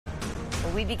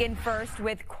We begin first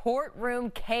with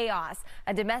courtroom chaos.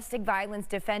 A domestic violence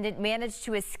defendant managed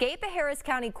to escape a Harris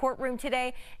County courtroom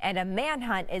today, and a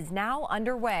manhunt is now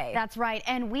underway. That's right,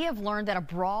 and we have learned that a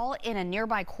brawl in a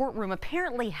nearby courtroom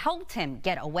apparently helped him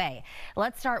get away.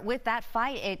 Let's start with that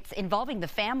fight. It's involving the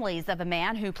families of a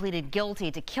man who pleaded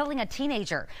guilty to killing a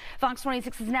teenager. Fox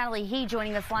 26's Natalie He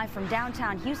joining us live from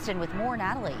downtown Houston with more.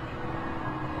 Natalie.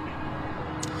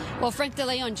 Well, Frank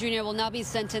DeLeon Jr. will now be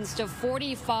sentenced to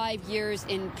 45 years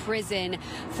in prison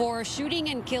for shooting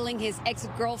and killing his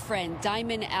ex-girlfriend,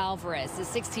 Diamond Alvarez. The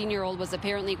 16-year-old was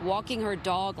apparently walking her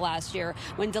dog last year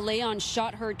when DeLeon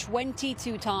shot her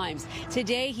 22 times.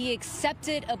 Today, he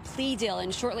accepted a plea deal,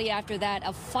 and shortly after that,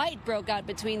 a fight broke out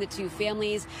between the two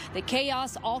families. The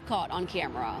chaos all caught on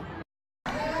camera.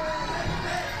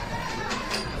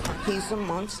 He's a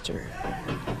monster.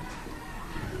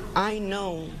 I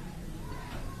know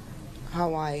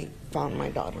how I found my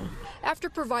daughter. After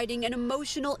providing an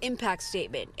emotional impact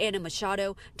statement, Anna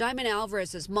Machado, Diamond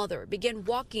Alvarez's mother, began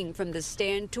walking from the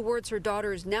stand towards her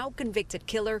daughter's now convicted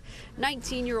killer,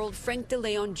 19-year-old Frank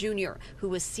DeLeon Jr., who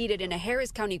was seated in a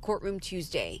Harris County courtroom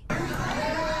Tuesday.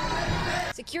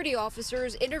 Security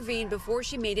officers intervened before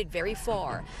she made it very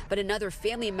far, but another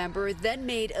family member then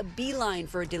made a beeline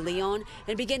for DeLeon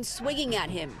and began swinging at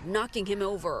him, knocking him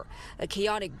over. A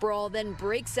chaotic brawl then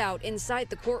breaks out inside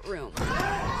the courtroom.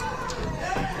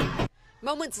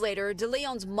 Moments later,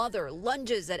 DeLeon's mother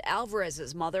lunges at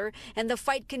Alvarez's mother, and the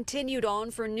fight continued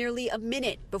on for nearly a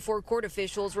minute before court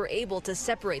officials were able to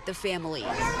separate the families.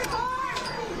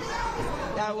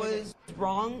 That was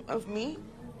wrong of me.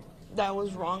 That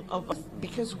was wrong of us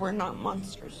because we're not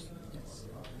monsters.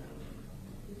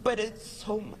 But it's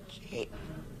so much hate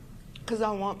because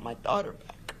I want my daughter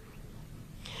back.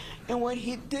 And what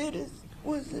he did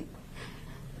was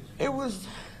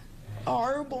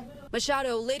horrible.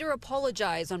 Machado later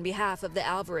apologized on behalf of the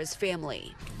Alvarez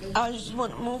family. I just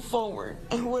want to move forward,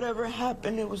 and whatever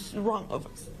happened, it was wrong of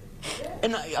us.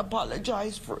 And I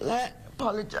apologize for that.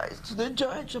 Apologize to the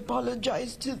judge.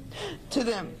 Apologize to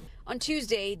them. On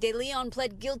Tuesday, DeLeon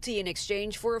pled guilty in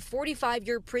exchange for a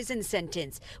 45-year prison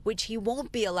sentence, which he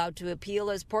won't be allowed to appeal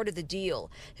as part of the deal.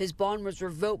 His bond was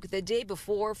revoked the day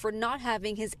before for not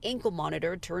having his ankle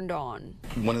monitor turned on.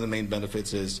 One of the main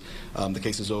benefits is the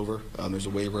case is over. There's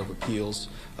a waiver of appeals.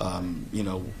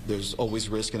 There's always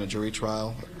risk in a jury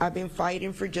trial. I've been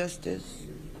fighting for justice,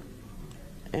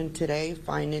 and today,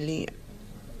 finally,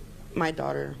 my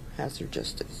daughter has her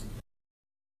justice.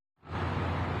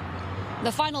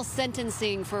 The final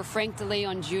sentencing for Frank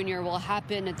DeLeon Jr. will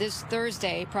happen this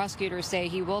Thursday. Prosecutors say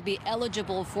he will be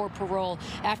eligible for parole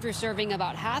after serving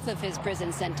about half of his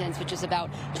prison sentence, which is about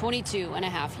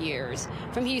 22.5 years.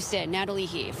 From Houston, Natalie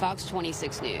He, Fox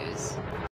 26 News.